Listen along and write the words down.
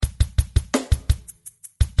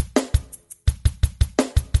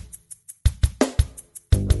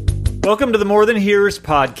Welcome to the More Than Hearers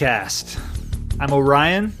podcast. I'm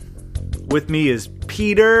Orion. With me is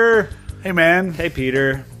Peter. Hey, man. Hey,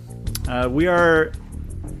 Peter. We are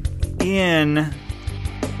in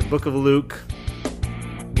the book of Luke.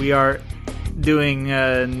 We are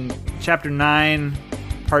doing chapter 9,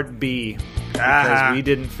 part B, because we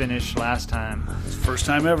didn't finish last time. It's the first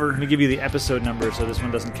time ever. Let me give you the episode number so this one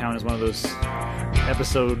doesn't count as one of those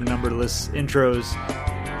episode numberless intros.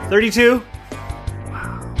 32.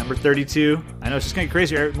 Wow. Number 32. I know, it's just going to get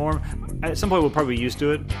crazier. More, at some point, we'll probably be used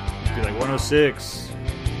to it. It'll be like 106.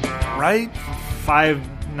 Right?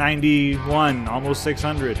 591, almost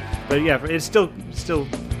 600. But yeah, it's still,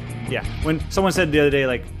 yeah. When someone said the other day,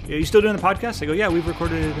 like, are you still doing the podcast? I go, yeah, we've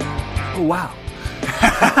recorded it. Oh, wow.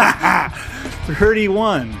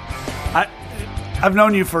 31. I've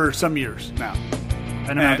known you for some years now.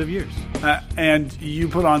 An amount of years. And you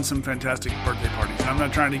put on some fantastic birthday parties. I'm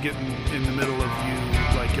not trying to get in the middle of you,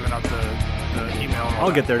 like, giving out the email.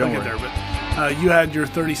 I'll get there, don't worry. But you had your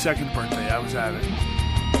 32nd birthday. I was at it.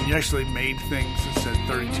 You actually made things that said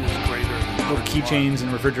 32 is greater than Little keychains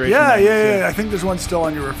and refrigeration. Yeah. I think there's one still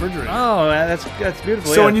on your refrigerator. Oh, that's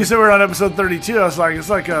beautiful. So when you said we're on episode 32, I was like, it's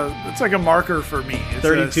like a marker for me. It's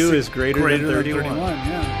 32 is greater than 31.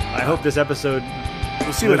 Yeah. I hope this episode.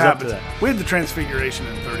 We'll see what happens. We had the Transfiguration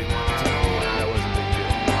in 31. That was a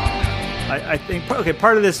big deal. I think. Okay,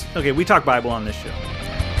 part of this. Okay, we talk Bible on this show.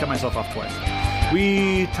 Cut myself off twice.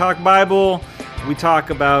 We talk Bible. We talk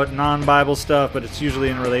about non-Bible stuff, but it's usually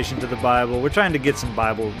in relation to the Bible. We're trying to get some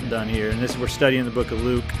Bible done here, and we're studying the book of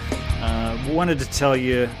Luke. Wanted to tell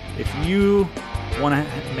you, if you want to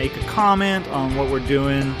make a comment on what we're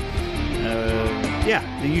doing,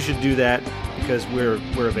 then you should do that because we're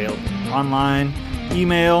available online.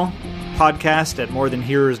 Email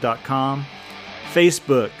podcast@morethanhearers.com.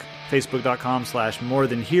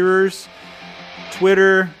 Facebook.com/morethanhearers.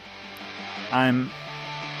 Twitter, I'm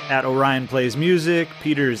at Orion Plays Music.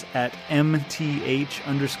 Peter's at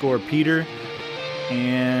MTH_Peter.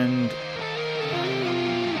 And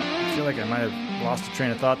I feel like I might have lost a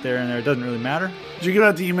train of thought there and there. It doesn't really matter. Did you give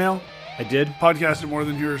out the email? I did.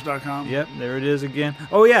 Podcast@morethanhearers.com. Yep, there it is again.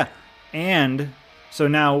 Oh, yeah. And so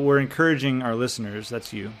now we're encouraging our listeners,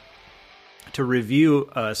 that's you, to review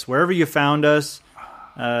us wherever you found us.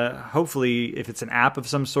 Hopefully, if it's an app of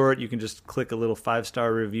some sort, you can just click a little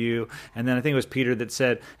 5-star review. And then I think it was Peter that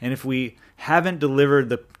said, and if we haven't delivered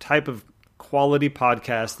the type of quality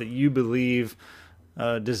podcast that you believe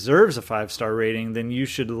deserves a 5-star rating, then you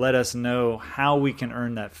should let us know how we can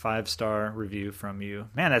earn that 5-star review from you.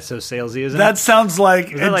 Man, that's so salesy, isn't it? That sounds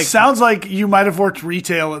like sounds like you might have worked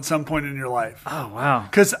retail at some point in your life. Oh, wow.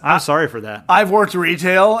 Because I'm sorry for that. I've worked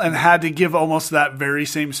retail and had to give almost that very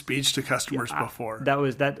same speech to customers before.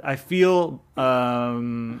 I feel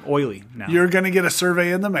oily now. You're going to get a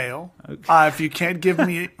survey in the mail. Okay. If you can't give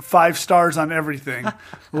me 5 stars on everything,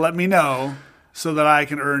 let me know, so that I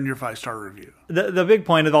can earn your 5-star review. The big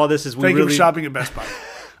point of all this is Thank you for shopping at Best Buy.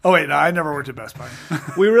 Oh, wait, no, I never worked at Best Buy.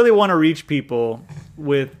 We really want to reach people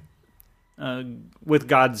with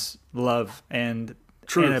God's love and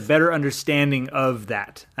a better understanding of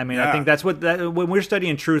that. I mean, I think that's when we're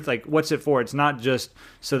studying truth, like, what's it for? It's not just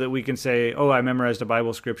so that we can say, oh, I memorized a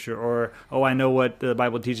Bible scripture, or, oh, I know what the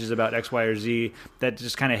Bible teaches about X, Y, or Z, that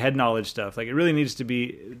just kind of head knowledge stuff. Like, it really needs to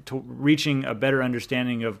be reaching a better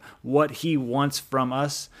understanding of what He wants from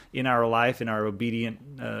us in our life, in our obedient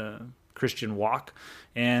Christian walk.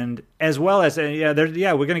 And as well as, we're going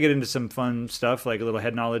to get into some fun stuff, like a little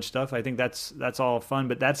head knowledge stuff. I think that's all fun,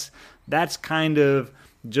 but that's kind of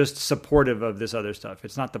just supportive of this other stuff.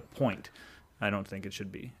 It's not the point. I don't think it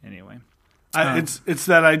should be anyway. It's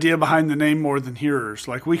that idea behind the name More Than Hearers.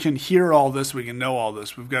 Like, we can hear all this, we can know all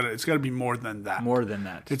this. It's got to be more than that. More than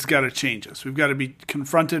that. It's got to change us. We've got to be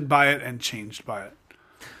confronted by it and changed by it,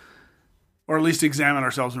 or at least examine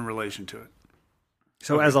ourselves in relation to it.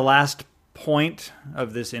 So, as a last point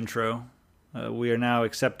of this intro, we are now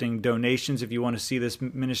accepting donations. If you want to see this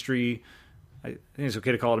ministry, I think it's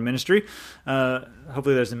okay to call it a ministry.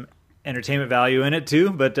 Hopefully, there's some entertainment value in it too.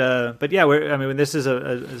 But yeah, this is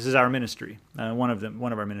our ministry, one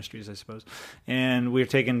of our ministries, I suppose. And we're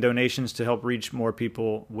taking donations to help reach more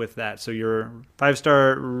people with that. So your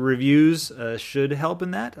 5-star reviews should help in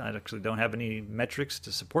that. I actually don't have any metrics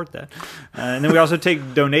to support that. And then we also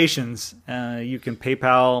take donations. You can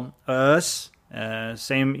PayPal us,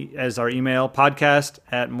 same as our email,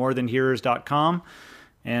 podcast@morethanhearers.com.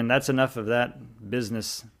 And that's enough of that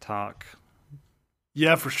business talk.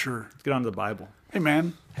 Yeah, for sure. Let's get on to the Bible. Hey,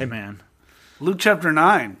 man. Luke chapter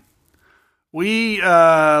 9. We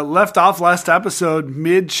left off last episode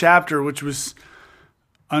mid-chapter, which was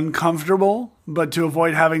uncomfortable, but to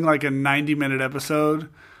avoid having like a 90-minute episode,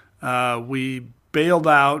 we bailed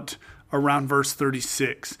out around verse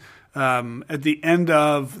 36 at the end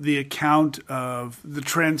of the account of the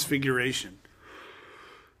Transfiguration.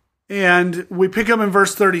 And we pick up in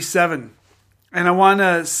verse 37. And I want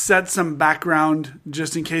to set some background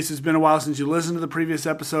just in case it's been a while since you listened to the previous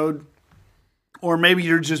episode. Or maybe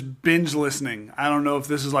you're just binge listening. I don't know if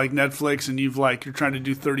this is like Netflix and you're trying to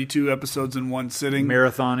do 32 episodes in one sitting.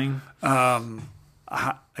 Marathoning.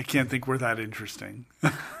 I can't think we're that interesting.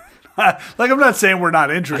 I'm not saying we're not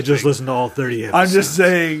interesting. I just listened to all 30 episodes. I'm just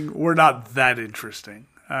saying we're not that interesting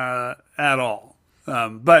at all.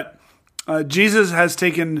 But Jesus has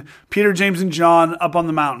taken Peter, James, and John up on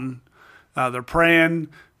the mountain. They're praying.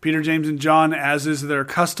 Peter, James, and John, as is their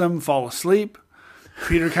custom, fall asleep.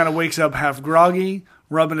 Peter kind of wakes up half groggy,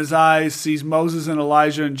 rubbing his eyes, sees Moses and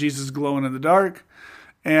Elijah and Jesus glowing in the dark,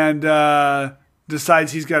 and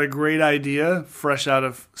decides he's got a great idea, fresh out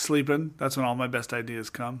of sleeping. That's when all my best ideas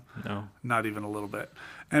come. No. Not even a little bit.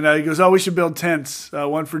 And he goes, we should build tents,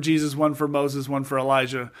 one for Jesus, one for Moses, one for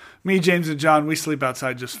Elijah. Me, James, and John, we sleep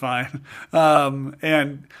outside just fine.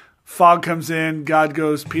 And fog comes in. God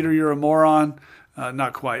goes, Peter, you're a moron.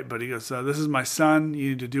 Not quite, but he goes, this is my son. You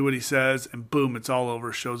need to do what he says. And boom, it's all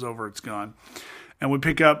over. Show's over. It's gone. And we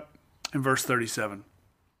pick up in verse 37.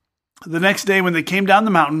 The next day when they came down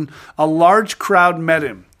the mountain, a large crowd met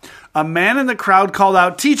him. A man in the crowd called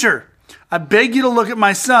out, Teacher, I beg you to look at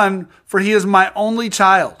my son, for he is my only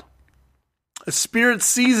child. A spirit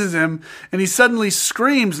seizes him, and he suddenly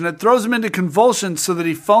screams, and it throws him into convulsions so that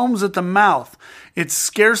he foams at the mouth. It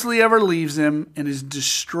scarcely ever leaves him and is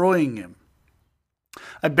destroying him.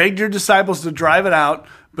 I begged your disciples to drive it out,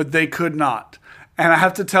 but they could not. And I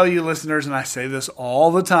have to tell you, listeners, and I say this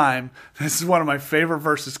all the time, this is one of my favorite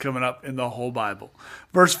verses coming up in the whole Bible.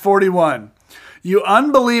 Verse 41, You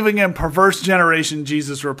unbelieving and perverse generation,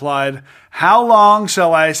 Jesus replied, how long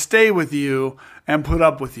shall I stay with you and put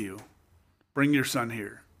up with you? Bring your son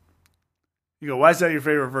here. You go, why is that your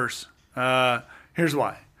favorite verse? Here's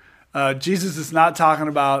why. Jesus is not talking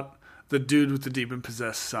about the dude with the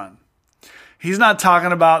demon-possessed son. He's not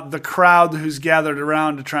talking about the crowd who's gathered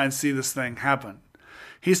around to try and see this thing happen.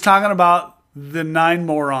 He's talking about the 9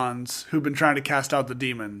 morons who've been trying to cast out the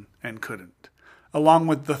demon and couldn't, along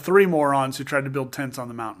with the 3 morons who tried to build tents on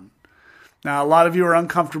the mountain. Now, a lot of you are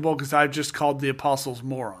uncomfortable because I've just called the apostles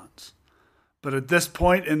morons. But at this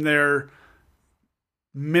point in their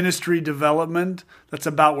ministry development, that's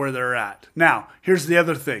about where they're at. Now, here's the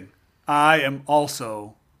other thing. I am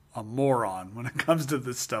also a moron when it comes to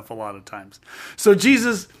this stuff a lot of times. So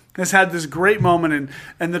Jesus has had this great moment,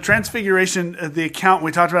 and the Transfiguration, the account,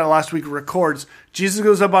 we talked about it last week, records, Jesus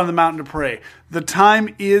goes up on the mountain to pray. The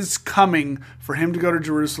time is coming for him to go to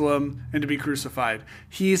Jerusalem and to be crucified.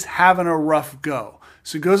 He's having a rough go.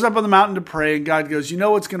 So he goes up on the mountain to pray, and God goes, you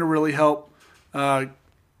know what's going to really help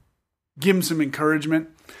give him some encouragement?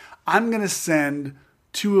 I'm going to send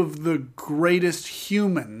 2 of the greatest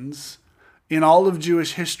humans in all of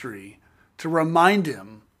Jewish history to remind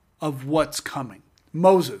him of what's coming.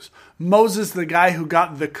 Moses, the guy who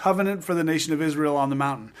got the covenant for the nation of Israel on the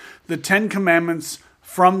mountain. The 10 commandments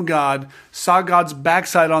from God, saw God's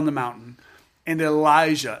backside on the mountain. And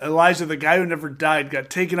Elijah, the guy who never died, got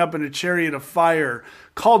taken up in a chariot of fire,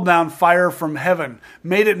 called down fire from heaven,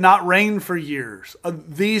 made it not rain for years.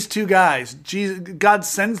 These 2 guys, God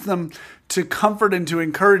sends them to comfort and to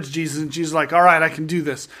encourage Jesus. And Jesus is like, all right, I can do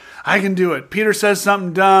this. I can do it. Peter says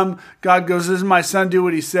something dumb. God goes, this is my son, do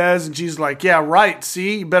what he says. And Jesus is like, yeah, right.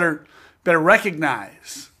 See, you better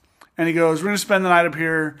recognize. And he goes, we're going to spend the night up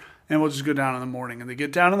here and we'll just go down in the morning. And they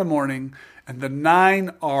get down in the morning and the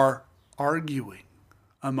 9 are arguing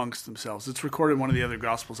amongst themselves. It's recorded in one of the other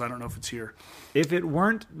Gospels. I don't know if it's here. If it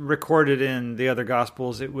weren't recorded in the other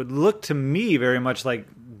Gospels, it would look to me very much like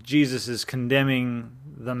Jesus is condemning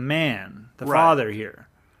the man, the father here.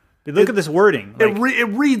 Look at this wording. Like, it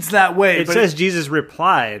reads that way. It says Jesus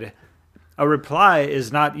replied. A reply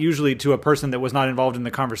is not usually to a person that was not involved in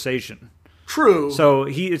the conversation. True. So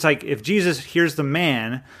it's like if Jesus hears the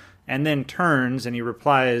man and then turns and he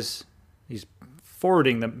replies, he's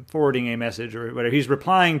forwarding a message or whatever. He's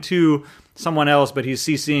replying to someone else, but he's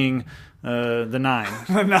CCing the 9.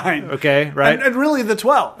 The 9. Okay, right? And really the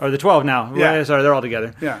 12. Or the 12 now. Yeah. Sorry, they're all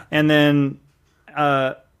together. Yeah. And then,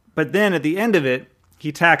 but then at the end of it,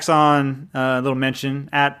 he tacks on a little mention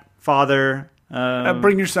at Father.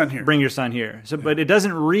 Bring your son here. Bring your son here. So, but it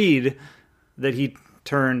doesn't read that he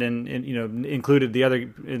turned and included the other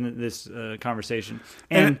in this conversation.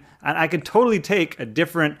 And I could totally take a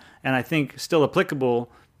different and I think still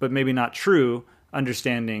applicable, but maybe not true,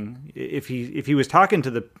 understanding if he was talking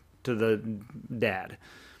to the dad.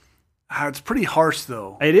 It's pretty harsh,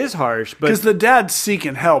 though. It is harsh, but because the dad's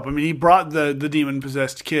seeking help. I mean, he brought the demon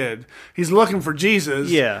possessed kid. He's looking for Jesus.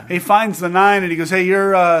 Yeah, he finds the 9 and he goes, "Hey,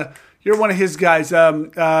 you're one of his guys.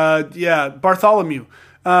 Bartholomew.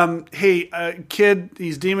 Hey, kid,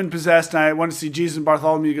 he's demon possessed. And I want to see Jesus." And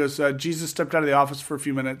Bartholomew goes, "Jesus stepped out of the office for a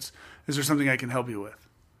few minutes. Is there something I can help you with?"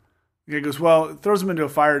 He goes, "Well," throws him into a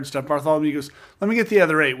fire and stuff. Bartholomew goes, "Let me get the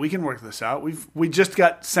other 8. We can work this out. We just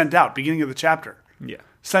got sent out, beginning of the chapter. Yeah.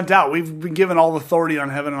 Sent out. We've been given all authority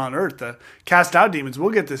on heaven and on earth to cast out demons.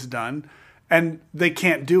 We'll get this done." And they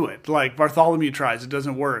can't do it. Like Bartholomew tries, it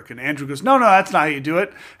doesn't work. And Andrew goes, no, that's not how you do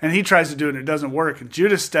it. And he tries to do it and it doesn't work. And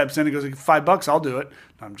Judas steps in and goes, $5, I'll do it.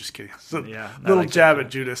 No, I'm just kidding. Little like jab at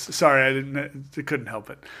Judas. Sorry, I couldn't help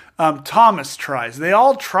it. Thomas tries. They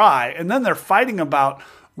all try, and then they're fighting about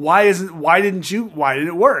why didn't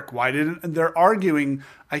it work? They're arguing.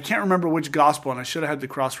 I can't remember which gospel, and I should have had the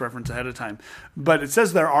cross-reference ahead of time. But it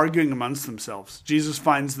says they're arguing amongst themselves. Jesus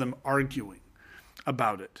finds them arguing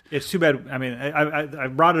about it. It's too bad. I mean, I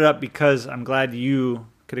brought it up because I'm glad you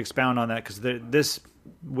could expound on that, because this is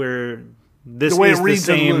the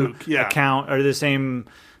same account or the same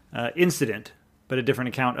incident, but a different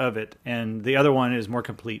account of it, and the other one is more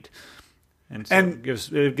complete, and so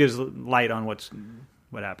it gives light on what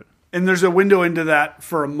happened. And there's a window into that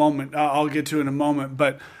for a moment. I'll get to in a moment,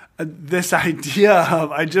 but this idea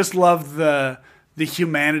of, I just love the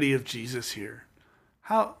humanity of Jesus here.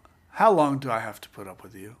 How long do I have to put up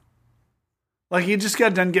with you? Like, he just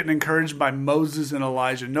got done getting encouraged by Moses and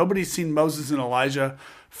Elijah. Nobody's seen Moses and Elijah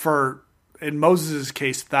for, in Moses'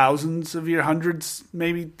 case, thousands of years, hundreds,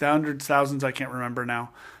 maybe hundreds, thousands, I can't remember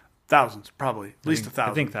now. Thousands, probably. At least 1,000.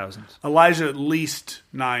 I think thousands. Elijah, at least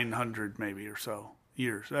 900 maybe or so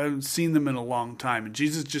years. I haven't seen them in a long time. And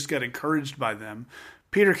Jesus just got encouraged by them.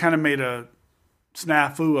 Peter kind of made a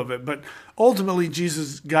snafu of it, but ultimately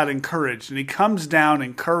Jesus got encouraged, and he comes down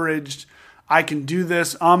encouraged. I can do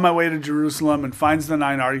this, on my way to Jerusalem, and finds the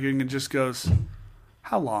 9 arguing and just goes,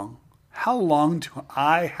 how long? How long do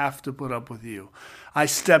I have to put up with you? I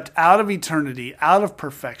stepped out of eternity, out of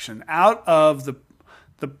perfection, out of the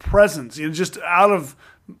presence, just out of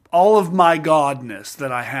all of my godness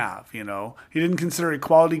that I have. He didn't consider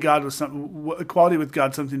equality with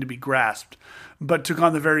God something to be grasped, but took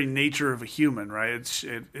on the very nature of a human, right?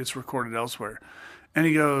 It's recorded elsewhere. And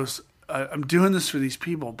he goes, I'm doing this for these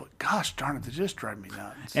people, but gosh darn it, they just drive me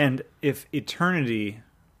nuts. And if eternity,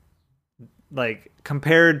 like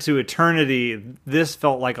compared to eternity, this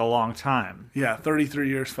felt like a long time. Yeah, 33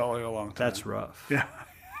 years felt like a long time. That's rough. Yeah.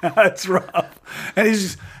 That's rough. And he's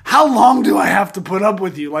just, how long do I have to put up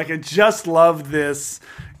with you? Like, I just love this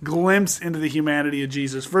glimpse into the humanity of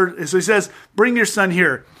Jesus. So he says, bring your son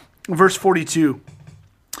here. Verse 42.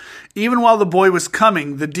 Even while the boy was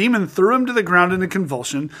coming, the demon threw him to the ground in a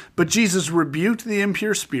convulsion, but Jesus rebuked the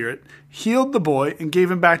impure spirit, healed the boy, and gave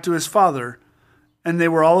him back to his father, and they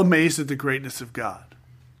were all amazed at the greatness of God.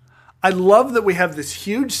 I love that we have this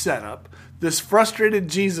huge setup, this frustrated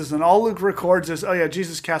Jesus, and all Luke records is, oh yeah,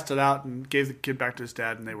 Jesus cast it out and gave the kid back to his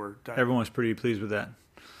dad, and they were dying. Everyone was pretty pleased with that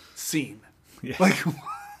scene. Yeah. Like,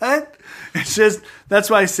 what? It's just, that's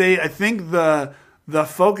why I say, I think the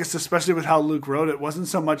focus, especially with how Luke wrote it, wasn't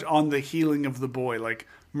so much on the healing of the boy, like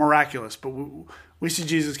miraculous, but we see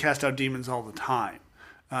Jesus cast out demons all the time.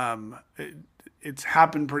 It's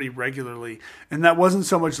happened pretty regularly, and that wasn't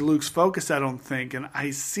so much Luke's focus, I don't think. And I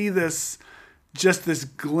see this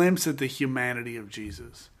glimpse at the humanity of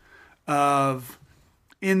Jesus, of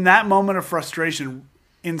in that moment of frustration,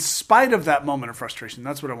 in spite of that moment of frustration,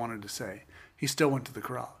 that's what I wanted to say, he still went to the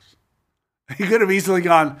cross. He could have easily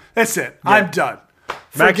gone, that's it, yeah. I'm done.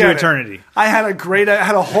 Back to eternity. I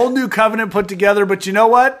had a whole new covenant put together, but you know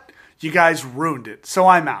what? You guys ruined it, so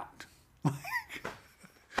I'm out.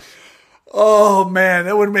 Oh, man,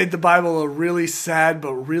 that would have made the Bible a really sad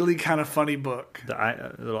but really kind of funny book.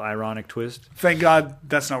 A little ironic twist. Thank God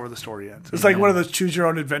that's not where the story ends. It's like one of those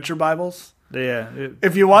choose-your-own-adventure Bibles. Yeah.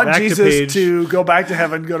 If you want Jesus to go back to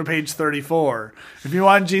heaven, go to page 34. If you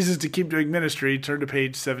want Jesus to keep doing ministry, turn to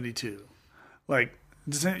page 72. Like,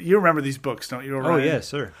 you remember these books, don't you, Orion? Oh, yes,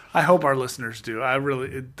 sir. I hope our listeners do. I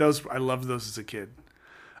loved those as a kid.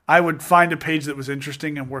 I would find a page that was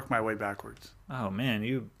interesting and work my way backwards. Oh, man,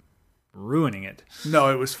 you ruining it.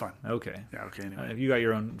 No, it was fun. Okay. Yeah, okay, anyway. You got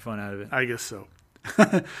your own fun out of it. I guess so.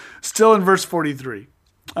 Still in verse 43.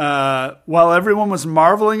 While everyone was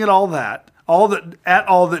marveling at all that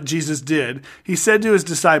Jesus did, he said to his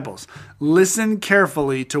disciples, listen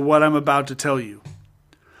carefully to what I'm about to tell you.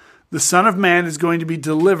 The Son of Man is going to be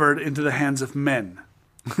delivered into the hands of men.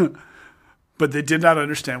 but they did not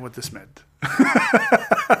understand what this meant.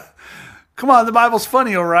 Come on, the Bible's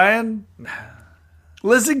funny, Orion.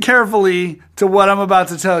 Listen carefully to what I'm about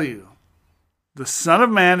to tell you. The Son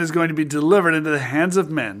of Man is going to be delivered into the hands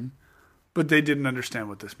of men, but they didn't understand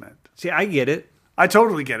what this meant. See, I get it. I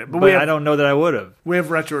totally get it. But I don't know that I would have. We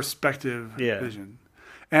have retrospective vision.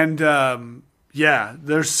 And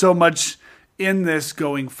there's so much in this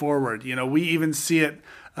going forward. You know, we even see it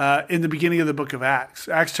in the beginning of the book of Acts.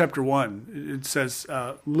 Acts chapter 1, it says,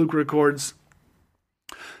 Luke records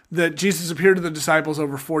that Jesus appeared to the disciples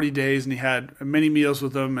over 40 days, and he had many meals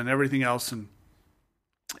with them and everything else.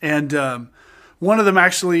 And one of them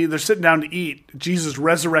actually, they're sitting down to eat. Jesus,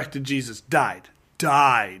 resurrected Jesus, died,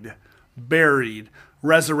 buried,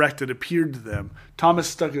 resurrected, appeared to them. Thomas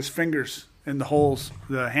stuck his fingers in the holes,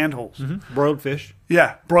 the hand holes. Mm-hmm. Broiled fish.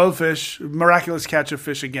 Yeah, broiled fish, miraculous catch of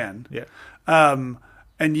fish again. Yeah.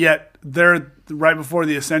 And yet, they're right before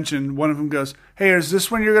the ascension, one of them goes, "Hey, is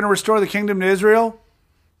this when you're going to restore the kingdom to Israel?"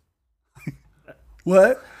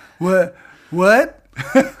 What?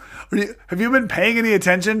 Have you been paying any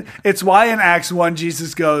attention? It's why in Acts 1,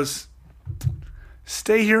 Jesus goes,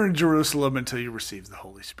 "Stay here in Jerusalem until you receive the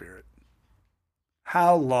Holy Spirit.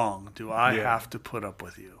 How long do I have to put up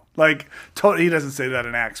with you?" Like, he doesn't say that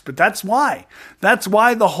in Acts, but that's why. That's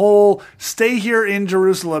why the whole stay here in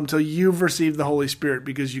Jerusalem till you've received the Holy Spirit,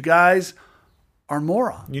 because you guys are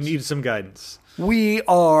morons. You need some guidance. We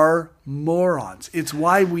are morons. It's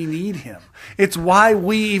why we need him. It's why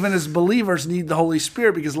we, even as believers, need the Holy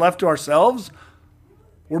Spirit, because left to ourselves,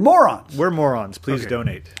 we're morons. We're morons. Please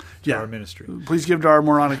donate to our ministry. Please give to our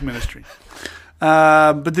moronic ministry.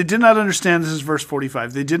 But they did not understand, this is verse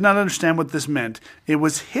 45, they did not understand what this meant. It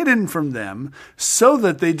was hidden from them so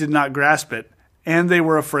that they did not grasp it, and they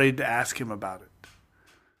were afraid to ask him about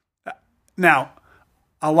it. Now,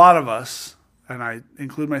 a lot of us, and I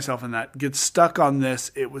include myself in that, get stuck on this,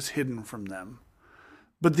 it was hidden from them.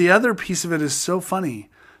 But the other piece of it is so funny.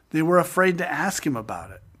 They were afraid to ask him about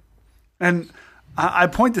it. And I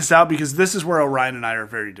point this out because this is where Orion and I are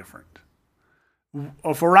very different.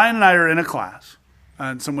 If Orion and I are in a class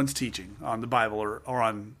and someone's teaching on the Bible or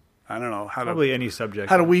on, I don't know, probably any subject,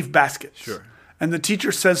 how to weave baskets. Sure. And the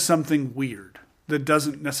teacher says something weird that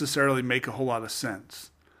doesn't necessarily make a whole lot of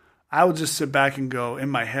sense, I will just sit back and go in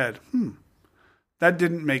my head, that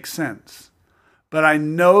didn't make sense. But I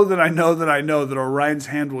know that Orion's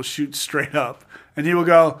hand will shoot straight up and he will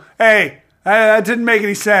go, "Hey, that didn't make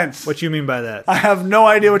any sense." What do you mean by that? I have no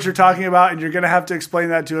idea what you're talking about, and you're going to have to explain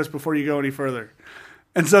that to us before you go any further.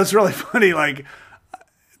 And so it's really funny, like,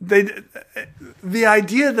 the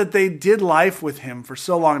idea that they did life with him for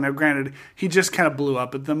so long. Now, granted, he just kind of blew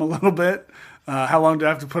up at them a little bit. How long do I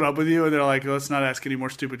have to put up with you? And they're like, let's not ask any more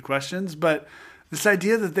stupid questions. But this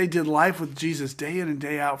idea that they did life with Jesus day in and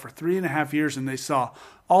day out for 3.5 years, and they saw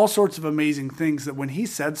all sorts of amazing things, that when he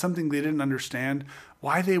said something they didn't understand,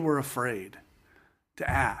 why they were afraid to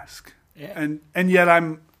ask. Yeah. And yet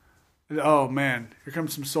oh man, here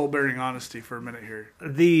comes some soul-bearing honesty for a minute here.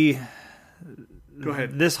 Go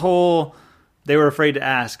ahead. This whole, they were afraid to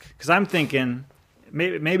ask, because I'm thinking,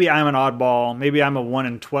 maybe I'm an oddball, maybe I'm a 1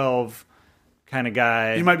 in 12 kind of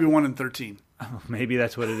guy. You might be 1 in 13. Oh, maybe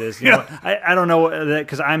that's what it is. You know, I don't know that,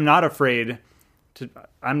 because I'm not afraid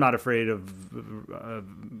of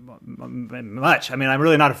much. I mean, I'm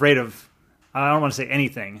really not afraid of, I don't want to say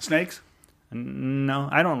anything. Snakes? No,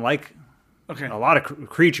 I don't like a lot of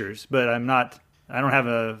creatures, but I don't have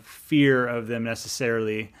a fear of them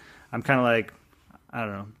necessarily. I'm kind of like, I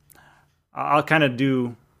don't know. I'll kind of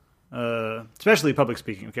do, especially public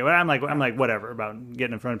speaking. Okay, I'm like whatever about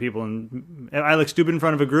getting in front of people, and I look stupid in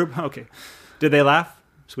front of a group. Okay, did they laugh?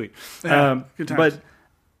 Sweet. Yeah, good times.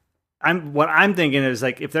 But what I'm thinking is,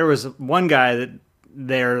 like, if there was one guy that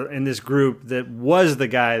there in this group that was the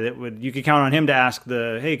guy that you could count on him to ask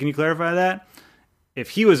hey, can you clarify that?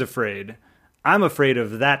 If he was afraid, I'm afraid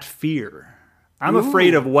of that fear. I'm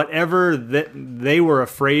afraid of whatever that they were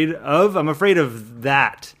afraid of. I'm afraid of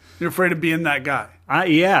that. You're afraid of being that guy.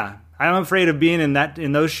 Yeah. I'm afraid of being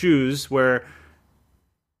in those shoes where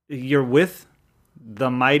you're with the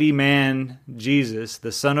mighty man, Jesus,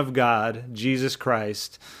 the Son of God, Jesus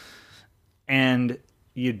Christ, and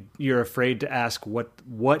you're afraid to ask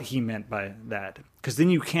what he meant by that. Because then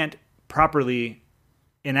you can't properly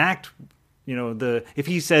enact, if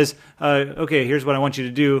he says, okay, here's what I want you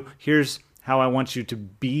to do, here's how I want you to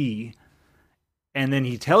be, and then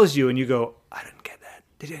he tells you and you go, I didn't get that.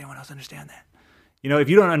 Did anyone else understand that? If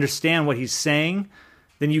you don't understand what he's saying,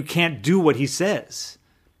 then you can't do what he says.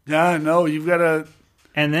 Yeah, no, you've got to...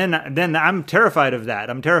 And then I'm terrified of that.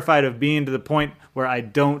 I'm terrified of being to the point where I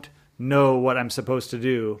don't know what I'm supposed to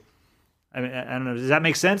do. I mean, I don't know. Does that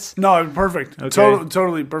make sense? No, perfect. Okay.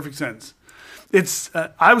 Totally perfect sense. It's.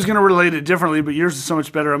 I was going to relate it differently, but yours is so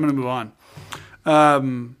much better. I'm going to move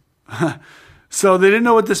on. So they didn't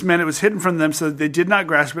know what this meant. It was hidden from them, so they did not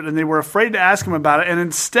grasp it, and they were afraid to ask him about it. And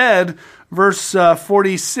instead, verse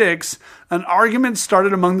 46, an argument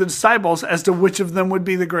started among the disciples as to which of them would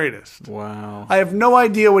be the greatest. Wow. I have no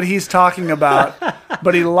idea what he's talking about,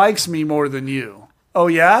 but he likes me more than you. Oh,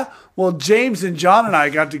 yeah? Well, James and John and I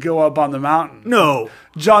got to go up on the mountain. No.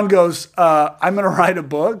 John goes, I'm going to write a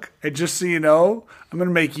book, and just so you know, I'm going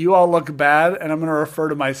to make you all look bad, and I'm going to refer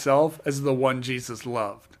to myself as the one Jesus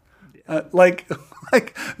loved. Like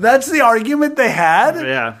that's the argument they had?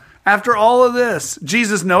 Yeah. After all of this,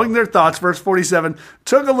 Jesus, knowing their thoughts, verse 47,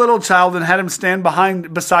 took a little child and had him stand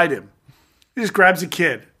beside him. He just grabs a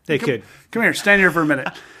kid. Hey, kid. Come here, stand here for a minute.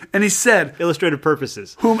 And he said, Illustrative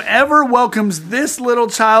purposes. whomever welcomes this little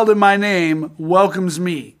child in my name welcomes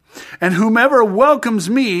me. And whomever welcomes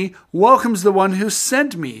me welcomes the one who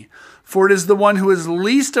sent me. For it is the one who is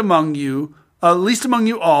least among you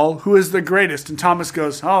all, who is the greatest. And Thomas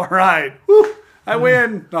goes, all right, whew, I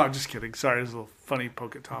win. No, I'm just kidding. Sorry, it's a little funny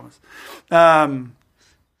poke at Thomas.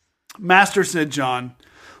 Master, said John,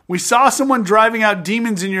 we saw someone driving out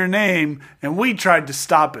demons in your name, and we tried to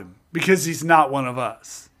stop him because he's not one of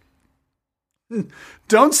us.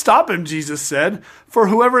 Don't stop him, Jesus said, for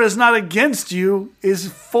whoever is not against you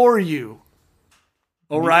is for you.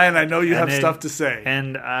 Oh, Ryan, I know you have stuff to say.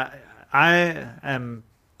 And I'm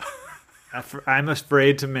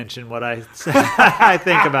afraid to mention what I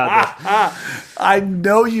think about this. I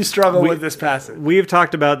know you struggle with this passage. We've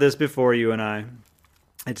talked about this before, you and I.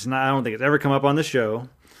 It's not. I don't think it's ever come up on the show.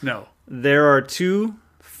 No. There are two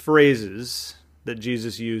phrases that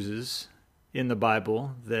Jesus uses in the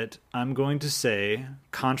Bible that I'm going to say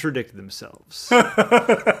contradict themselves.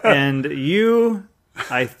 And you,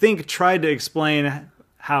 I think, tried to explain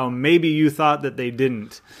how maybe you thought that they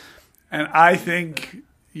didn't. And I think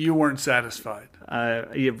you weren't satisfied.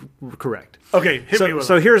 Yeah, correct. Okay, hit me with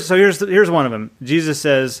it. Here's one of them. Jesus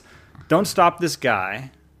says, "Don't stop this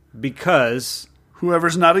guy because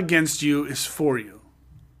whoever's not against you is for you."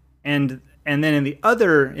 And then in the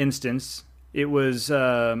other instance, it was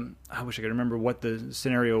I wish I could remember what the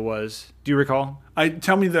scenario was. Do you recall?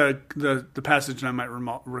 Tell me the passage and I might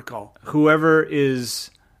recall. Whoever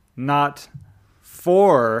is not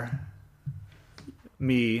for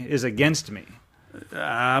me is against me.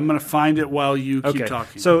 I'm going to find it while you keep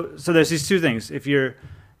talking. So there's these two things. If you're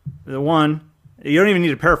the one, you don't even need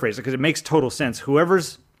to paraphrase it because it makes total sense.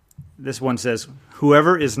 This one says,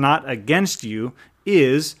 whoever is not against you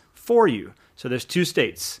is for you. So there's two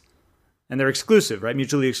states, and they're exclusive, right?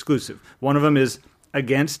 Mutually exclusive. One of them is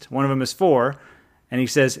against, one of them is for, and he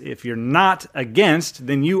says, if you're not against,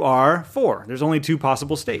 then you are for. There's only two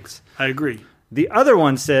possible states. I agree. The other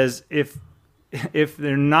one says, if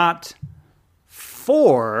they're not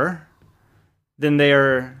for, then they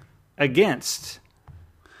are against.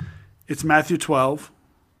 It's Matthew 12.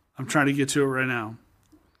 I'm trying to get to it right now.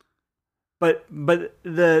 But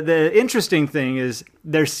the interesting thing is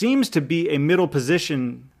there seems to be a middle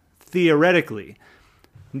position theoretically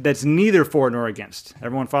that's neither for nor against.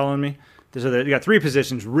 Everyone following me? So you got three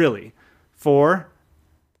positions really. For,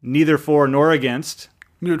 neither for nor against.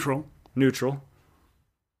 Neutral.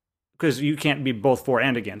 Because you can't be both for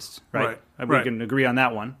and against, right? We can agree on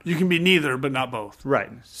that one. You can be neither, but not both. Right.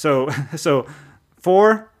 So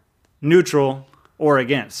for, neutral, or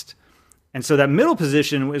against. And so that middle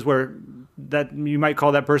position is where that you might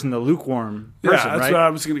call that person the lukewarm person, yeah, that's right? what I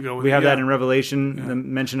was going to go with. We have that in Revelation, the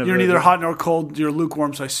mention of... You're neither hot nor cold, you're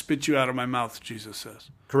lukewarm, so I spit you out of my mouth, Jesus says.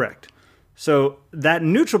 Correct. So that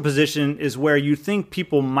neutral position is where you think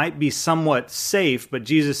people might be somewhat safe, but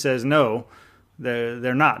Jesus says no,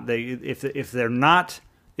 they're not. If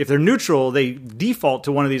they're neutral, they default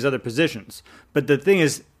to one of these other positions. But the thing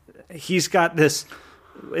is, he's got this.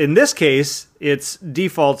 In this case, it's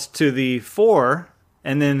defaults to the for,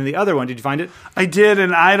 and then the other one. Did you find it? I did,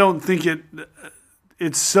 and I don't think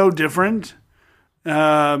it's so different.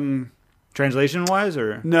 Translation-wise,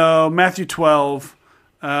 or no, Matthew 12.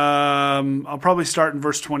 I'll probably start in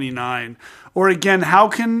verse 29. Or again, how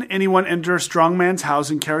can anyone enter a strong man's house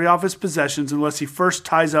and carry off his possessions unless he first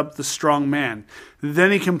ties up the strong man?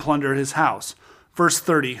 Then he can plunder his house. Verse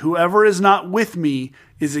 30, whoever is not with me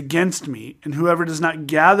is against me, and whoever does not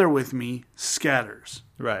gather with me scatters.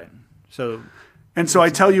 Right. So I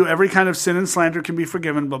tell you, every kind of sin and slander can be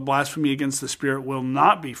forgiven, but blasphemy against the Spirit will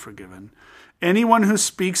not be forgiven. Anyone who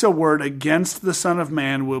speaks a word against the Son of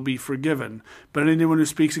Man will be forgiven, but anyone who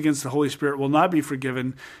speaks against the Holy Spirit will not be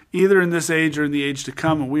forgiven, either in this age or in the age to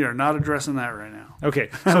come, and we are not addressing that right now. Okay.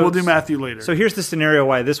 So we'll do Matthew later. So here's the scenario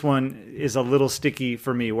why this one is a little sticky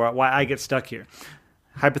for me, why I get stuck here.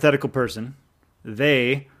 Hypothetical person,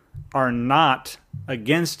 they are not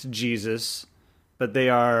against Jesus, but they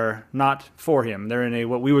are not for him. They're in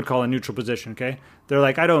what we would call a neutral position, okay? They're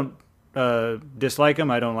like, I don't dislike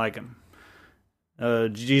him, I don't like him.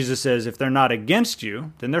 Jesus says, if they're not against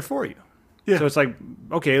you, then they're for you. Yeah. So it's like,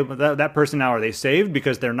 okay, that person now, are they saved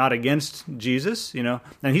because they're not against Jesus? And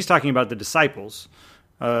he's talking about the disciples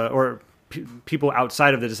or people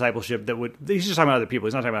outside of the discipleship he's just talking about other people.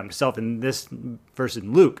 He's not talking about himself in this verse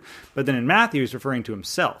in Luke. But then in Matthew, he's referring to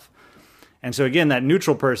himself. And so again, that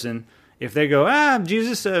neutral person, if they go,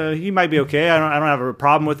 Jesus, he might be okay, I don't have a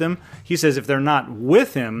problem with him. He says if they're not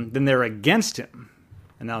with him, then they're against him.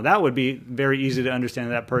 And now that would be very easy to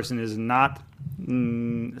understand that person is not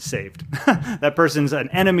saved. That person's an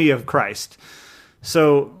enemy of Christ.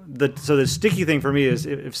 So the sticky thing for me is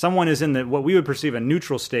if someone is in what we would perceive a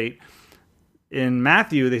neutral state, in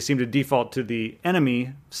Matthew they seem to default to the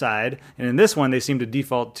enemy side, and in this one they seem to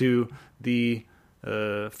default to the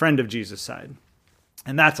friend of Jesus side.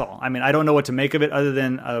 And that's all. I mean, I don't know what to make of it other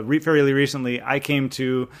than fairly recently I came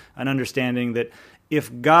to an understanding that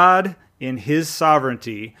if God in his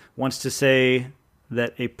sovereignty wants to say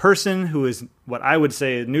that a person who is what I would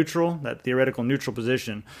say neutral, that theoretical neutral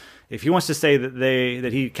position, if he wants to say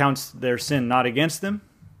that he counts their sin not against them,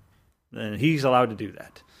 then he's allowed to do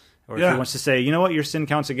that. Or if he wants to say, you know what, your sin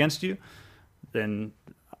counts against you, then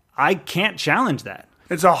I can't challenge that.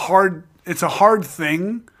 It's a hard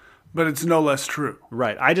thing, but it's no less true.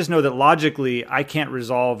 Right. I just know that logically I can't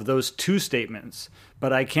resolve those two statements,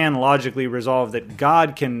 but I can logically resolve that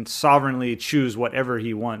God can sovereignly choose whatever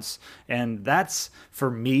he wants. And that's, for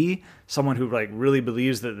me, someone who really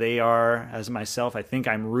believes that they are, as myself, I think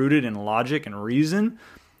I'm rooted in logic and reason.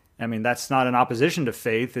 I mean, that's not an opposition to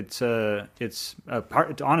faith. It's a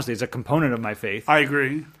part, honestly, it's a component of my faith. I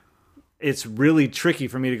agree. It's really tricky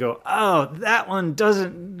for me to go, that one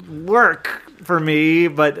doesn't work for me.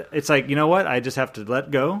 But it's like, you know what? I just have to let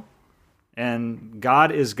go. And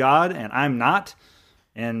God is God, and I'm not.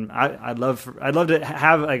 And I'd love to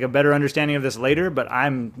have a better understanding of this later, but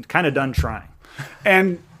I'm kind of done trying.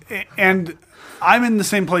 And I'm in the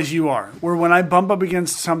same place you are, where when I bump up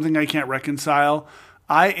against something I can't reconcile,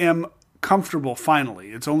 I am comfortable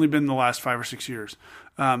finally. It's only been the last 5 or 6 years.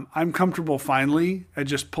 I'm comfortable finally at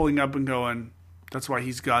just pulling up and going, that's why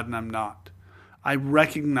he's God and I'm not. I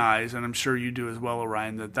recognize, and I'm sure you do as well,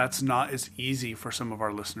 Orion, that that's not as easy for some of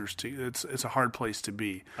our listeners to. It's a hard place to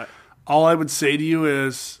be. All I would say to you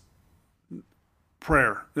is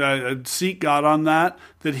prayer. Seek God on that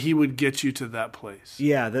he would get you to that place.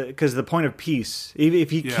 Yeah, because the point of peace. If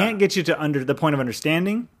he can't get you to the point of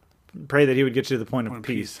understanding, pray that he would get you to the point of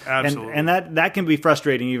peace. Absolutely. And that can be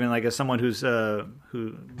frustrating, even as someone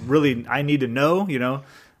who really I need to know.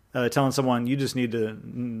 Telling someone you just need to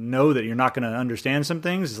know that you're not going to understand some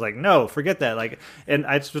things. It's like, no, forget that. And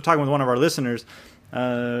I was talking with one of our listeners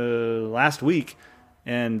last week.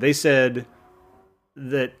 And they said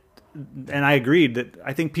that, and I agreed that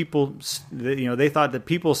I think people, they thought that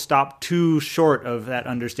people stop too short of that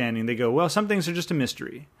understanding. They go, well, some things are just a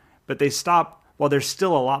mystery, but they stop. Well, there's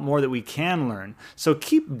still a lot more that we can learn. So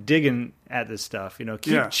keep digging at this stuff.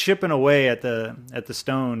 Keep chipping away at the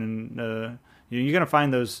stone, and you're going to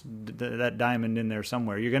find that diamond in there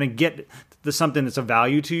somewhere. You're going to get something that's of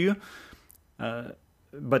value to you.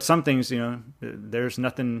 But some things, there's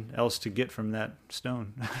nothing else to get from that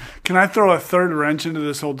stone. Can I throw a third wrench into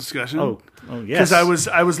this whole discussion? Oh yes. Because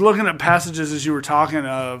I was looking at passages as you were talking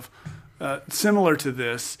of similar to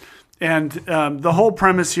this, and the whole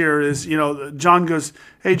premise here is, John goes,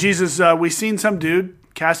 "Hey Jesus, we seen some dude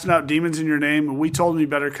casting out demons in your name, and we told him you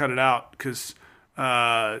better cut it out because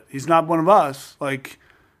he's not one of us.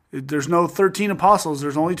 There's no 13 apostles,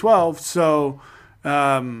 there's only 12, so."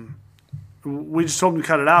 We just told him to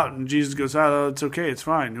cut it out, and Jesus goes, it's okay, it's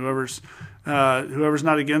fine. Whoever's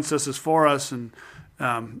not against us is for us, and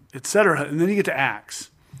etc. And then you get to Acts.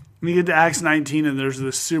 And you get to Acts 19, and there's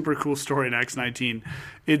this super cool story in Acts 19.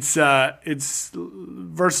 It's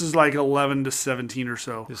verses 11 to 17 or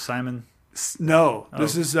so. Is Simon? No. Oh.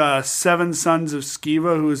 This is 7 sons of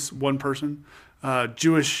Sceva, who is one person,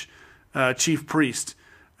 Jewish chief priest.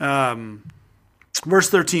 Verse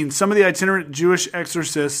 13, some of the itinerant Jewish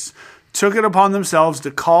exorcists took it upon themselves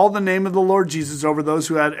to call the name of the Lord Jesus over those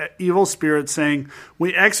who had evil spirits, saying,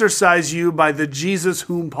 we exorcise you by the Jesus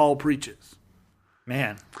whom Paul preaches.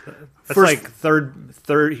 Man, that's like third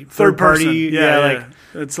party. Person. Yeah, like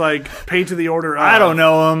it's like pay to the order. I don't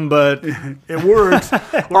know him, but it worked.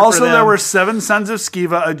 Also, there were 7 sons of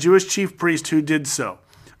Sceva, a Jewish chief priest, who did so.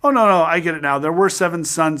 Oh, no, I get it now. There were 7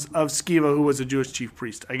 sons of Sceva, who was a Jewish chief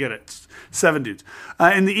priest. I get it. 7 dudes.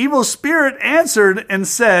 And the evil spirit answered and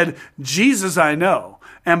said, Jesus I know,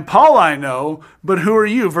 and Paul I know, but who are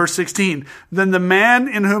you? Verse 16. Then the man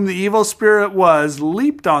in whom the evil spirit was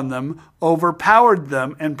leaped on them, overpowered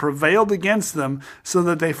them, and prevailed against them, so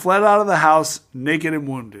that they fled out of the house naked and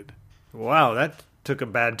wounded. Wow, that took a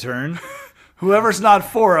bad turn. Whoever's not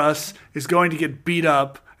for us is going to get beat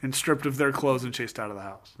up and stripped of their clothes and chased out of the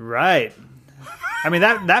house. Right. I mean,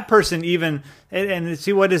 that person even, and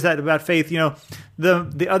see, what is that about faith? You know,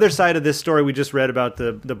 the other side of this story we just read about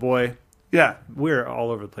the boy. Yeah. We're all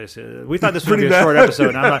over the place. We thought this would be a short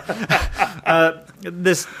episode.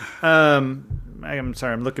 I'm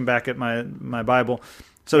sorry, I'm looking back at my Bible.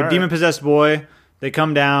 So demon-possessed boy, they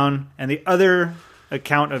come down, and the other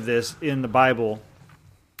account of this in the Bible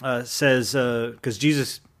says, because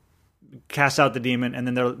Jesus cast out the demon, and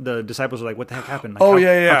then the disciples are like, what the heck happened? Like,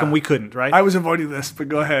 how come we couldn't, right? I was avoiding this, but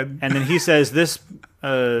go ahead. And then he says this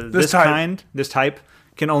type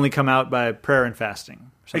can only come out by prayer and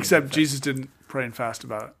fasting. Except like Jesus didn't pray and fast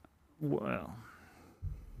about it. Well,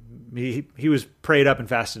 he was prayed up and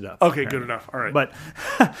fasted up. Okay, good enough. All right. But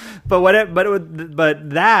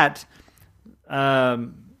that I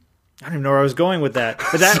don't even know where I was going with that.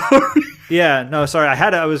 But that sorry. Yeah, no, sorry.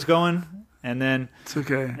 I was going. And then it's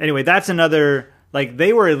okay. Anyway, that's another, like,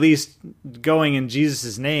 they were at least going in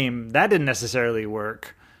Jesus' name. That didn't necessarily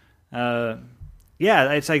work.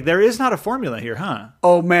 Yeah, it's like there is not a formula here, huh?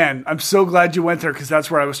 Oh man, I'm so glad you went there, because that's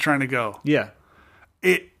where I was trying to go. Yeah.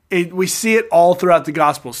 We see it all throughout the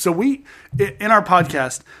Gospels. So in our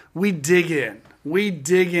podcast, we dig in. We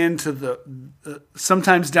dig into the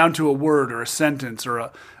sometimes down to a word or a sentence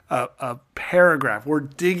or a paragraph. We're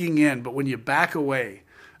digging in, but when you back away,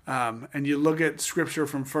 and you look at Scripture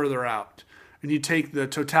from further out, and you take the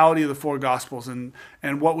totality of the 4 Gospels and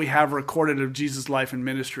what we have recorded of Jesus' life and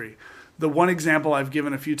ministry. The one example I've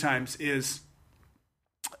given a few times is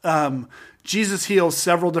Jesus heals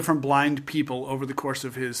several different blind people over the course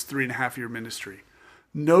of his 3.5-year ministry.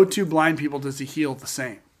 No 2 blind people does he heal the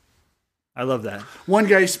same. I love that. One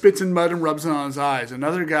guy spits in mud and rubs it on his eyes.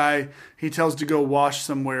 Another guy he tells to go wash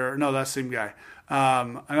somewhere. No, that's the same guy.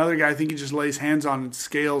 Another guy, I think he just lays hands on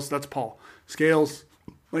scales. That's Paul. Scales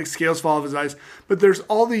fall off his eyes. But there's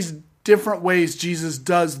all these different ways Jesus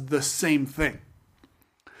does the same thing.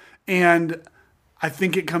 And I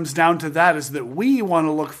think it comes down to that, is that we want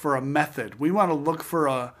to look for a method. We want to look for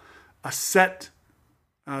a set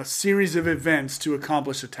series of events to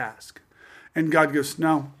accomplish a task. And God goes,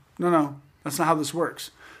 no, that's not how this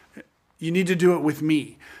works. You need to do it with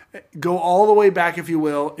me. Go all the way back, if you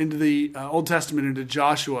will, into the Old Testament, into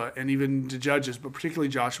Joshua, and even to Judges, but particularly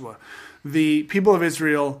Joshua. The people of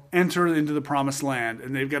Israel enter into the Promised Land,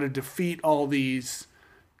 and they've got to defeat all these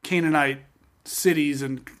Canaanite cities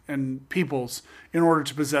and peoples in order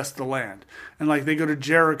to possess the land. And like they go to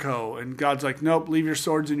Jericho, and God's like, nope, leave your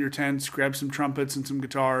swords in your tents, grab some trumpets and some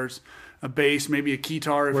guitars, a bass, maybe a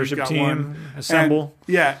keytar if worship you've got team, one. assemble.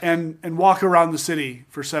 And walk around the city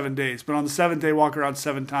for 7 days. But on the 7th day, walk around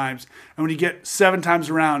 7 times. And when you get 7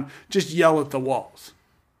 times around, just yell at the walls.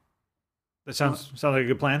 That sounds like a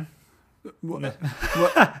good plan. What?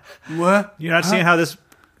 You're not seeing how this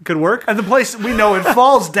could work? And the place, we know it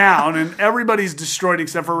falls down, and everybody's destroyed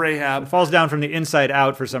except for Rahab. It falls down from the inside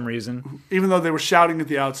out for some reason. Even though they were shouting at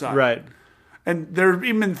the outside. Right. And there have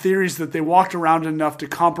even been theories that they walked around enough to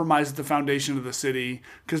compromise the foundation of the city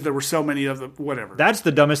because there were so many of them, whatever. That's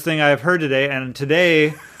the dumbest thing I've heard today. And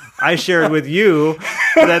today I shared with you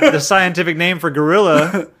that the scientific name for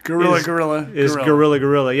gorilla is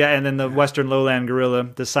gorilla. Yeah, and then the Western lowland gorilla,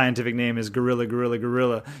 the scientific name is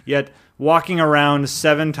gorilla. Yet walking around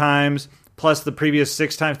 7 times plus the previous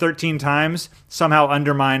 13 times somehow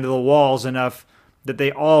undermined the walls enough that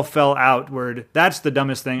they all fell outward. That's the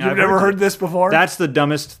dumbest thing I've heard. You've never heard this before? That's the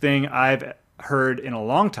dumbest thing I've heard in a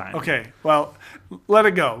long time. Okay, well, let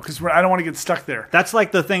it go, because I don't want to get stuck there. That's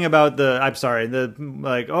like the thing about crossing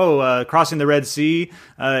the Red Sea.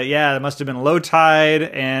 It must have been low tide,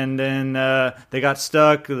 and then they got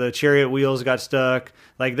stuck. The chariot wheels got stuck.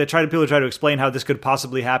 Like people try to explain how this could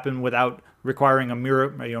possibly happen without requiring a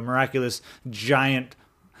miraculous giant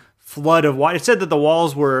flood of water. It said that the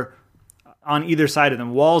walls were on either side of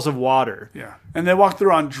them, walls of water. Yeah. And they walked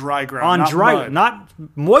through on dry ground. Not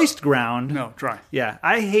moist ground. No, dry. Yeah.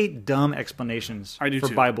 I hate dumb explanations for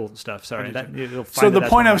too. Bible stuff. Sorry. So the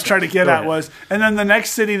point I was trying to get at was, and then the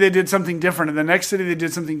next city they did something different, and the next city they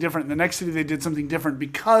did something different, and the next city they did something different,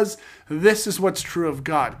 because this is what's true of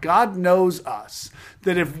God. God knows us,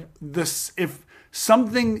 that if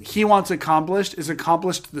something he wants accomplished is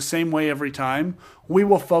accomplished the same way every time, we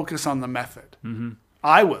will focus on the method. Mm-hmm.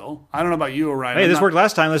 I will. I don't know about you, Orion. Hey, this worked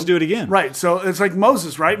last time. Let's do it again. Right. So it's like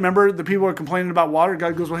Moses, right? Remember the people are complaining about water.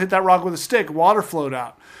 God goes, well, hit that rock with a stick. Water flowed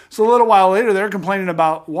out. So a little while later, they're complaining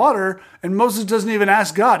about water, and Moses doesn't even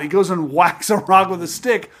ask God. He goes and whacks a rock with a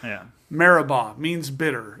stick. Yeah. Meribah means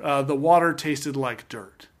bitter. The water tasted like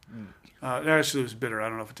dirt. Actually, it was bitter. I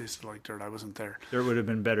don't know if it tasted like dirt. I wasn't there. Dirt would have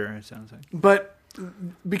been better, it sounds like. But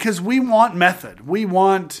because we want method. We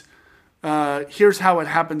want... here's how it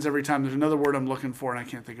happens every time. There's another word I'm looking for, and I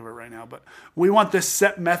can't think of it right now. But we want this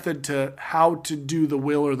set method to how to do the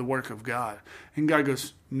will or the work of God. And God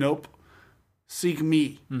goes, nope. Seek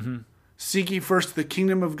me. Mm-hmm. Seek ye first the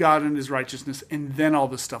kingdom of God and his righteousness, and then all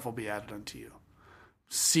this stuff will be added unto you.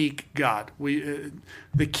 Seek God.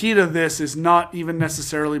 The key to this is not even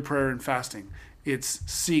necessarily prayer and fasting. It's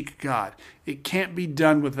seek God. It can't be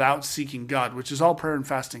done without seeking God, which is all prayer and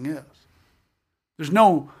fasting is. There's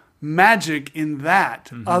no magic in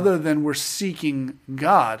that other than we're seeking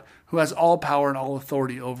God, who has all power and all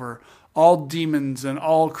authority over all demons and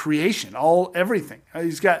all creation, all everything.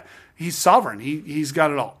 He's sovereign. He's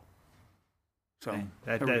got it all. So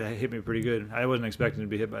that hit me pretty good. I wasn't expecting to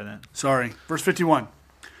be hit by that. Sorry. Verse 51.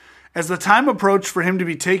 As the time approached for him to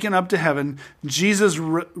be taken up to heaven, Jesus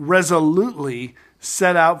resolutely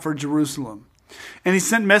set out for Jerusalem. And he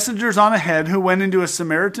sent messengers on ahead who went into a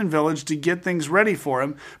Samaritan village to get things ready for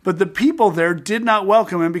him. But the people there did not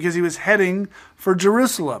welcome him because he was heading for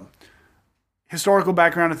Jerusalem. Historical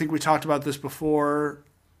background, I think we talked about this before.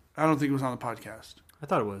 I don't think it was on the podcast. I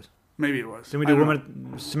thought it was. Maybe it was. Then we do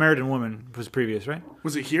Samaritan woman was previous, right?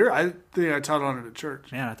 Was it here? I think I taught on it at church.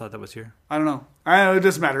 Yeah, I thought that was here. I don't know. It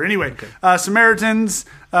doesn't matter. Anyway, okay. Samaritans,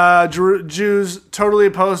 Jews, totally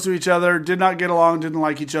opposed to each other, did not get along, didn't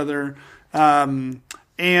like each other. And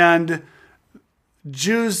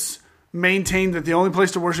Jews maintained that the only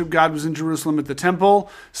place to worship God was in Jerusalem at the temple.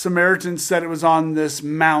 Samaritans said it was on this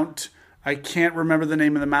mount. I can't remember the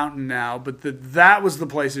name of the mountain now, but that was the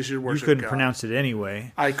place they should worship God. You couldn't pronounce it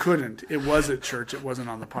anyway. I couldn't. It was at church. It wasn't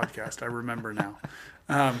on the podcast. I remember now.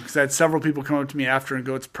 Because I had several people come up to me after and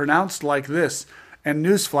go, it's pronounced like this. And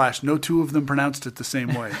newsflash, no two of them pronounced it the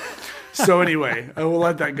same way. So anyway, I will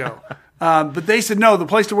let that go. But they said, no, the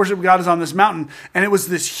place to worship God is on this mountain. And it was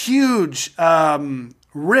this huge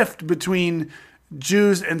rift between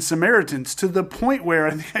Jews and Samaritans, to the point where,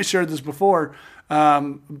 I think I shared this before,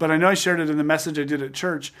 but I know I shared it in the message I did at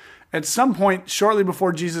church. At some point, shortly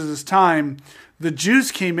before Jesus' time, the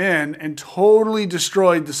Jews came in and totally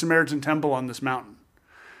destroyed the Samaritan temple on this mountain.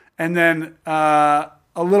 And then a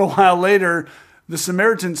little while later, the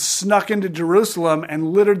Samaritans snuck into Jerusalem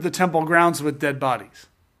and littered the temple grounds with dead bodies.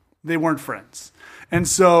 They weren't friends. And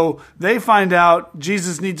so they find out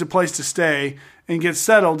Jesus needs a place to stay and get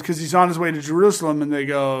settled because he's on his way to Jerusalem. And they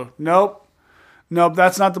go, nope,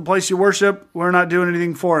 that's not the place you worship. We're not doing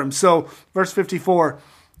anything for him. So verse 54,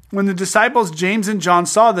 when the disciples James and John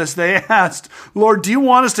saw this, they asked, Lord, do you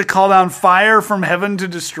want us to call down fire from heaven to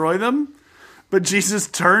destroy them? But Jesus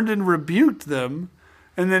turned and rebuked them.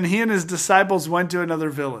 And then he and his disciples went to another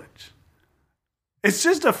village. It's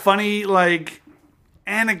just a funny,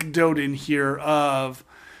 anecdote in here of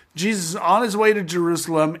Jesus on his way to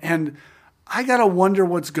Jerusalem, and I gotta wonder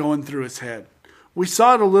what's going through his head. We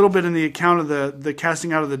saw it a little bit in the account of the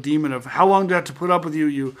casting out of the demon of how long do I have to put up with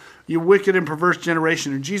you wicked and perverse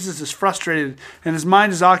generation. And Jesus is frustrated and his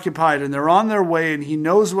mind is occupied and they're on their way and he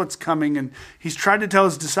knows what's coming and he's tried to tell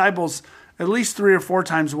his disciples at least 3 or 4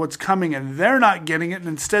 times what's coming and they're not getting it. And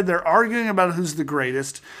instead they're arguing about who's the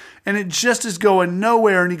greatest. And it just is going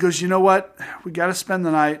nowhere. And he goes, you know what? We got to spend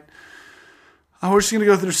the night. We're just going to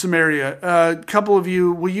go through Samaria. A couple of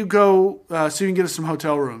you, will you go so you can get us some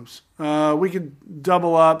hotel rooms? We could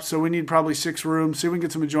double up, so we need probably 6 rooms. See if we can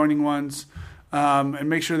get some adjoining ones and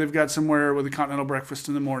make sure they've got somewhere with a continental breakfast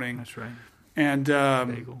in the morning. That's right. And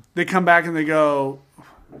they come back and they go,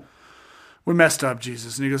 we messed up,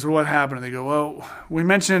 Jesus. And he goes, well, what happened? And they go, well, we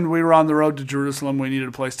mentioned we were on the road to Jerusalem. We needed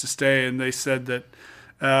a place to stay. And they said that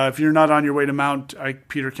if you're not on your way to Mount,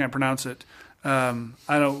 Peter can't pronounce it.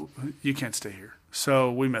 You can't stay here.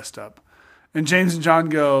 So we messed up. And James and John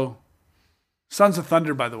go, Sons of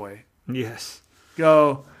Thunder, by the way. Yes.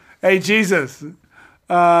 Go, hey, Jesus,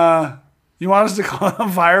 You want us to call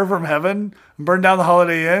on fire from heaven and burn down the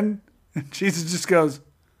Holiday Inn? And Jesus just goes,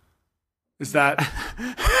 that's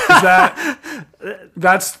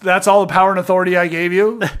all the power and authority I gave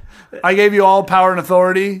you? I gave you all power and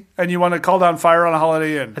authority, and you want to call down fire on a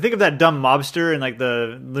Holiday Inn? I think of that dumb mobster in like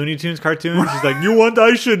the Looney Tunes cartoons. He's like, you want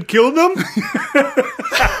I should kill them?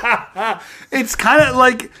 It's kind of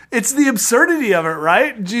like, it's the absurdity of it,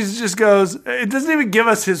 right? Jesus just goes, it doesn't even give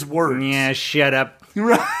us his words. Yeah, shut up.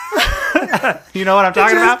 Right. You know what I'm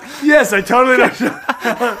talking about? Yes, I totally know.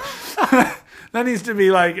 That needs to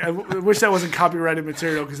be like, I wish that wasn't copyrighted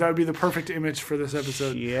material because that would be the perfect image for this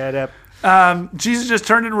episode. Shut up. Jesus just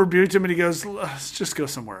turned and rebuked him and he goes, let's just go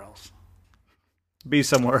somewhere else. Be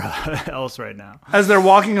somewhere else right now. As they're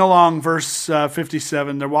walking along, verse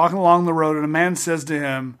 57, they're walking along the road and a man says to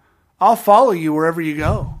him, I'll follow you wherever you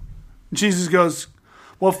go. And Jesus goes,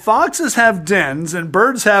 well, foxes have dens and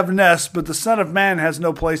birds have nests, but the Son of Man has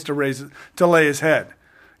no place to lay his head.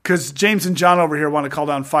 Because James and John over here want to call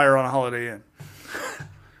down fire on a Holiday Inn.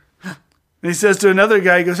 And he says to another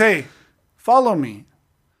guy, he goes, hey, follow me.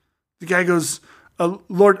 The guy goes,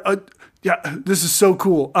 Lord, yeah, this is so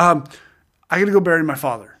cool. I got to go bury my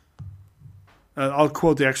father. I'll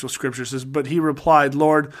quote the actual scripture. It says, but he replied,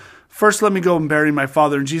 Lord, first let me go and bury my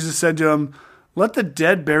father. And Jesus said to him, let the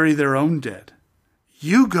dead bury their own dead.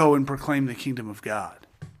 You go and proclaim the kingdom of God.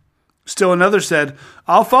 Still another said,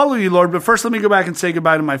 I'll follow you, Lord, but first let me go back and say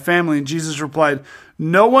goodbye to my family. And Jesus replied,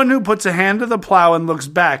 no one who puts a hand to the plow and looks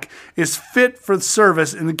back is fit for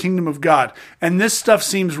service in the kingdom of God. And this stuff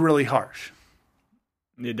seems really harsh.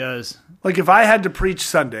 It does. Like if I had to preach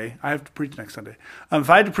Sunday, I have to preach next Sunday. If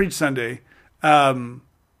I had to preach Sunday, and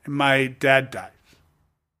my dad dies,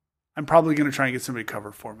 I'm probably going to try and get somebody to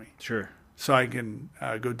cover for me. Sure. So I can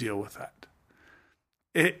go deal with that.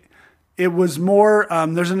 It was more,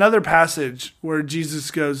 there's another passage where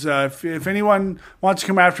Jesus goes, if anyone wants to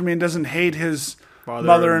come after me and doesn't hate his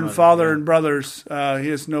mother and father and brothers, he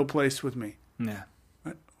has no place with me. Yeah.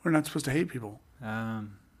 We're not supposed to hate people.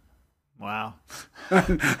 Wow.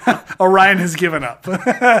 Orion has given up.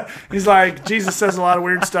 He's like, Jesus says a lot of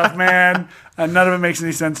weird stuff, man. And none of it makes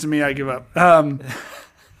any sense to me. I give up.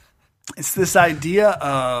 It's this idea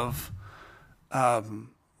of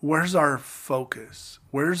where's our focus?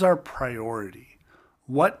 Where's our priority?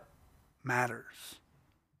 What matters?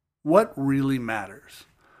 What really matters?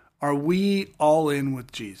 Are we all in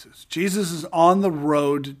with Jesus? Jesus is on the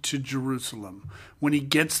road to Jerusalem. When he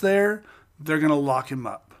gets there, they're going to lock him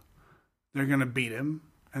up. They're going to beat him,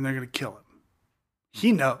 and they're going to kill him.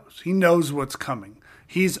 He knows. He knows what's coming.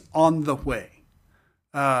 He's on the way.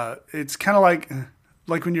 It's kind of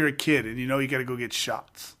like when you're a kid and you know you got to go get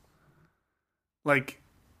shots. Like,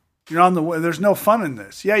 you're on the way. There's no fun in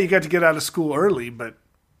this. Yeah, you got to get out of school early, but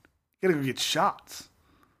you got to go get shots.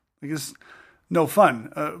 Like, it's no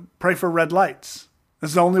fun. Pray for red lights.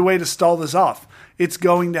 That's the only way to stall this off. It's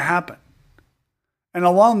going to happen. And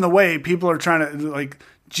along the way, people are trying to, like,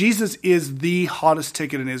 Jesus is the hottest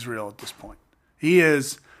ticket in Israel at this point. He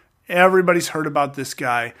is, everybody's heard about this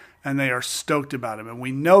guy, and they are stoked about him. And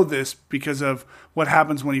we know this because of what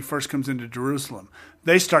happens when he first comes into Jerusalem.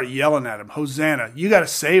 They start yelling at him, Hosanna, you got to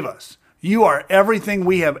save us. You are everything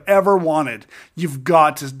we have ever wanted. You've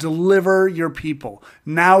got to deliver your people.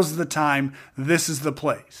 Now's the time. This is the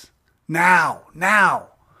place. Now.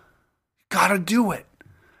 Got to do it.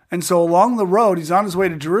 And so along the road, he's on his way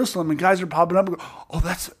to Jerusalem, and guys are popping up and go, oh,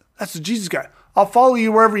 that's the Jesus guy. I'll follow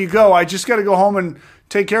you wherever you go. I just got to go home and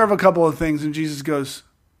take care of a couple of things. And Jesus goes,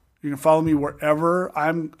 you can follow me wherever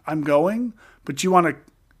I'm going, but you want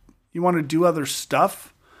to do other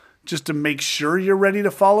stuff just to make sure you're ready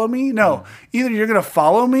to follow me? No. Either you're going to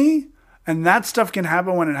follow me, and that stuff can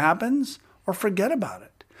happen when it happens, or forget about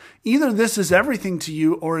it. Either this is everything to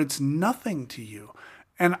you, or it's nothing to you.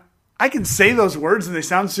 And I can say those words, and they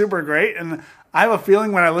sound super great, and I have a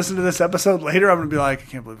feeling when I listen to this episode later, I'm going to be like, I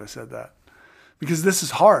can't believe I said that. Because this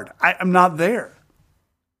is hard. I'm not there.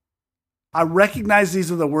 I recognize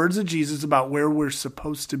these are the words of Jesus about where we're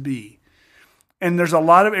supposed to be. And there's a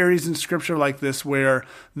lot of areas in Scripture like this where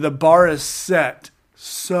the bar is set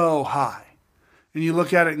so high. And you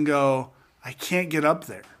look at it and go, I can't get up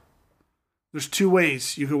there. There's two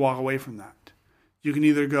ways you could walk away from that. You can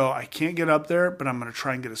either go, I can't get up there, but I'm going to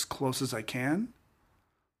try and get as close as I can.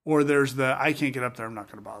 Or there's the, I can't get up there, I'm not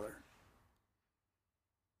going to bother.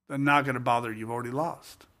 The not going to bother, you've already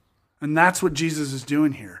lost. And that's what Jesus is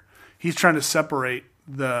doing here. He's trying to separate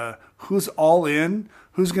the who's all in,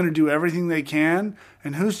 who's going to do everything they can,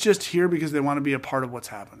 and who's just here because they want to be a part of what's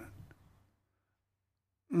happening.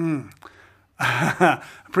 I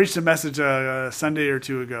preached a message a Sunday or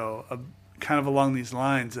two ago, kind of along these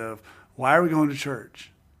lines of Why are we going to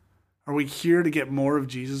church? Are we here to get more of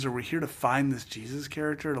Jesus? Are we here to find this Jesus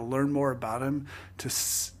character, to learn more about him,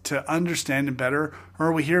 to understand him better? Or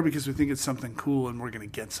are we here because we think it's something cool and we're going to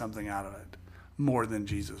get something out of it, more than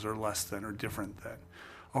Jesus or less than or different than?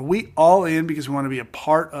 Are we all in because we want to be a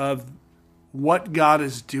part of what God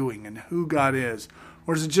is doing and who God is?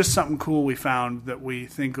 Or is it just something cool we found that we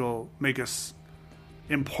think will make us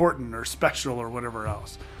important or special or whatever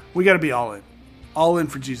else? We got to be all in. All in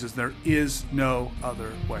for Jesus. There is no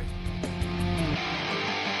other way.